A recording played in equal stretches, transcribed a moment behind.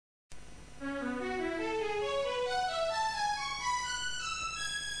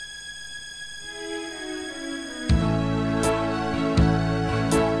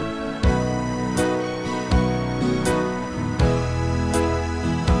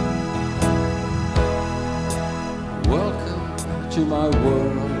to my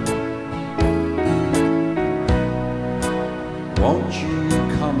world. Won't you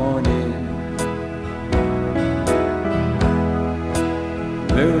come on in?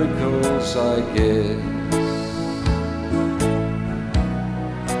 Miracles, I guess,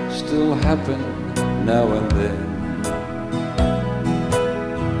 still happen now and then.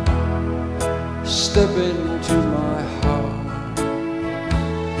 Step into my heart,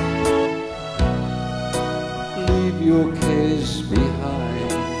 leave your cares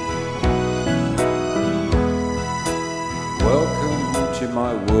behind. Welcome to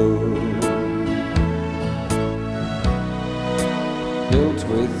my world, built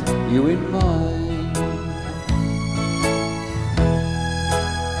with you in mind.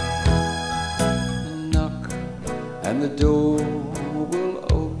 Knock and the door will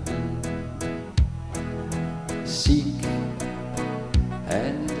open. Seek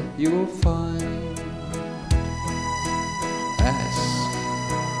and you will find. Ask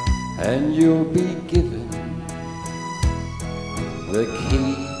and you'll be given the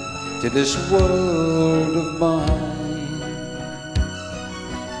key to this world of mine.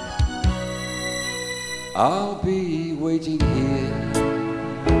 I'll be waiting here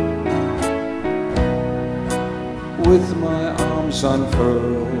with my arms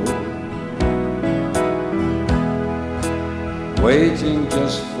unfurled, waiting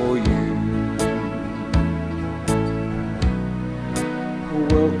just for you.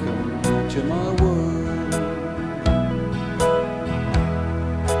 Welcome to my world,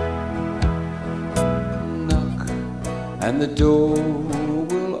 knock and the door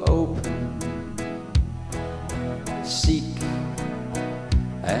will open. Seek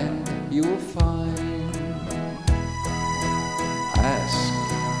and you will find. Ask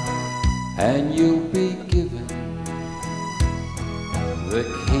and you'll be given the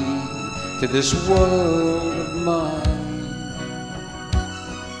key to this world of mine.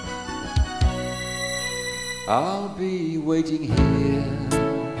 I'll be waiting here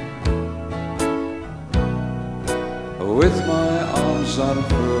with my arms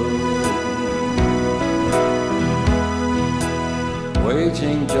unfurled,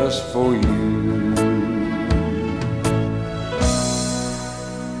 waiting just for you.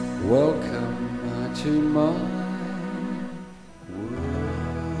 Welcome to my